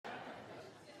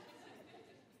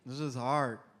This is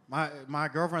hard. My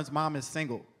girlfriend's mom is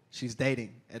single. She's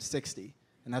dating at 60,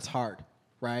 and that's hard,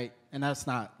 right? And that's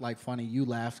not, like, funny. You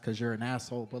laughed because you're an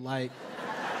asshole, but, like,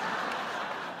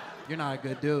 you're not a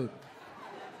good dude.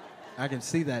 I can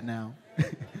see that now.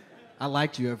 I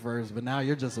liked you at first, but now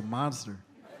you're just a monster.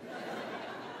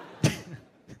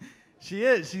 She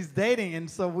is. She's dating, and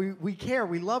so we care.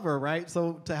 We love her, right?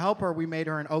 So to help her, we made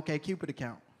her an OkCupid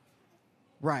account.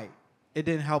 Right. It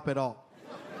didn't help at all.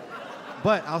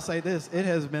 But I'll say this, it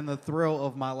has been the thrill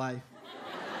of my life.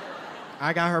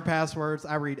 I got her passwords.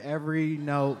 I read every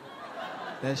note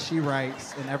that she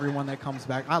writes and everyone that comes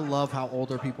back. I love how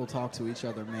older people talk to each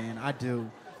other, man. I do.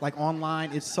 Like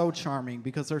online, it's so charming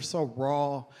because they're so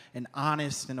raw and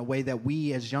honest in a way that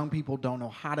we as young people don't know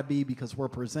how to be because we're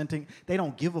presenting. They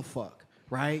don't give a fuck,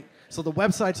 right? So the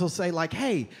websites will say like,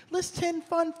 hey, list 10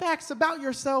 fun facts about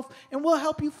yourself and we'll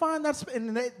help you find that.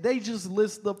 And they just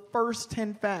list the first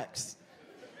 10 facts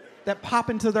that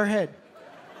pop into their head.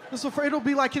 So it'll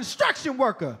be like construction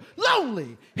worker,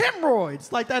 lonely,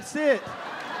 hemorrhoids, like that's it.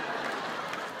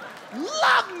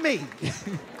 Love me.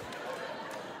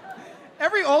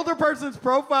 Every older person's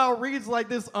profile reads like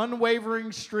this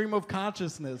unwavering stream of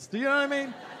consciousness. Do you know what I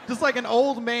mean? Just like an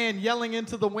old man yelling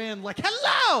into the wind like,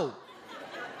 hello!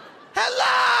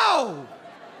 Hello!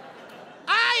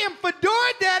 I am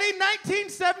Fedora Daddy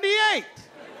 1978.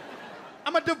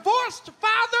 I'm a divorced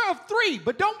father of 3,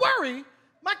 but don't worry,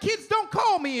 my kids don't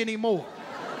call me anymore.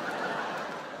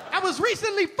 I was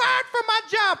recently fired from my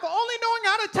job for only knowing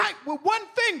how to type with one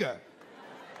finger.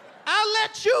 I'll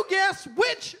let you guess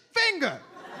which finger.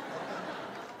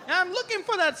 And I'm looking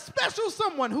for that special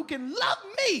someone who can love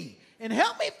me and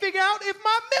help me figure out if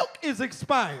my milk is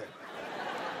expired.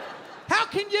 How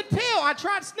can you tell? I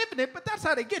tried sniffing it, but that's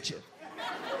how they get you.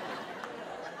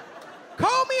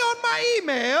 Call me on my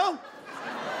email.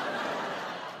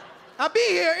 I'll be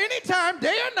here anytime,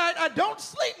 day or night. I don't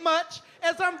sleep much,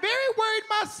 as I'm very worried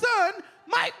my son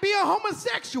might be a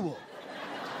homosexual.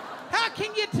 How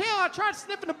can you tell? I tried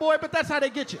sniffing a boy, but that's how they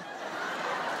get you.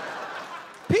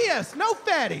 P.S. No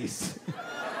fatties.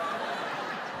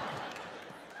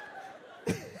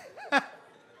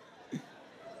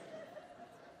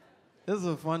 This is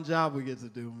a fun job we get to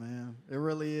do, man. It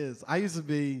really is. I used to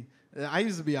be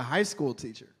a high school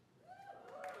teacher.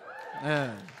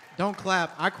 Don't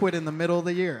clap. I quit in the middle of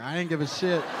the year. I didn't give a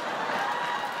shit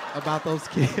about those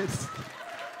kids.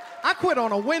 I quit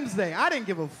on a Wednesday. I didn't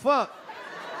give a fuck.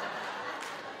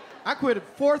 I quit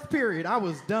at 4th period. I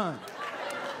was done.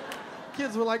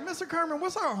 Kids were like, Mr. Kerman,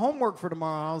 what's our homework for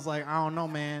tomorrow? I was like, I don't know,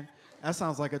 man. That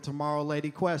sounds like a tomorrow lady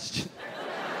question.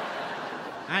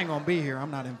 I ain't gonna be here.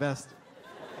 I'm not invested.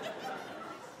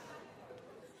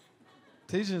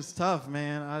 Teaching's tough,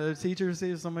 man. The teachers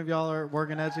here, some of y'all are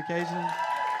working education.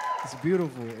 It's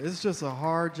beautiful. It's just a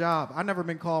hard job. I've never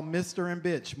been called Mr. and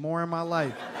bitch more in my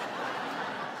life.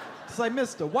 It's like,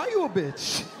 Mister, why you a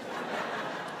bitch?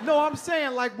 No, I'm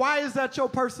saying, like, why is that your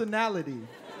personality?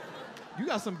 You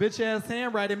got some bitch-ass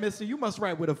handwriting, mister. You must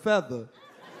write with a feather.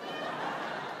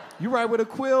 You write with a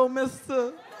quill,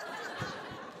 mister?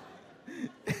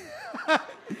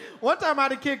 One time I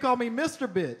had a kid call me Mr.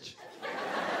 Bitch.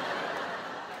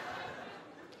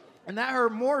 And that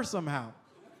hurt more somehow.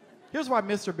 Here's why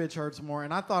Mr. Bitch hurts more,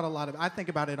 and I think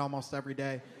about it almost every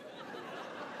day.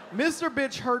 Mr.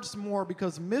 Bitch hurts more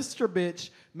because Mr. Bitch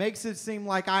makes it seem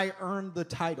like I earned the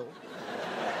title.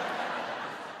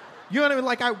 You know what I mean?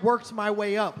 Like I worked my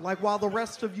way up. Like while the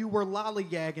rest of you were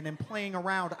lollygagging and playing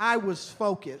around, I was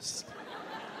focused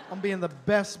on being the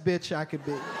best bitch I could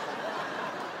be.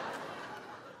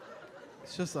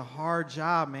 It's just a hard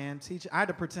job, man. I had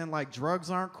to pretend like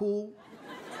drugs aren't cool.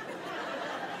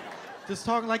 Just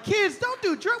talking like, kids, don't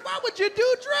do drugs. Why would you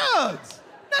do drugs?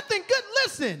 Nothing good.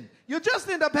 Listen, you'll just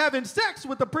end up having sex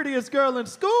with the prettiest girl in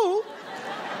school.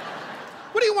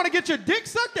 What do you want to get your dick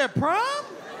sucked at prom?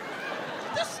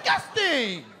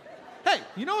 Disgusting. Hey,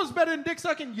 you know what's better than dick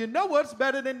sucking? You know what's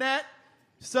better than that?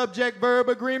 Subject-verb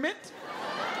agreement.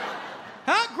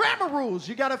 Huh? Grammar rules.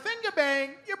 You gotta finger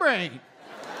bang your brain.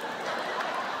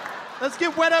 Let's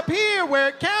get wet up here where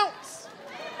it counts.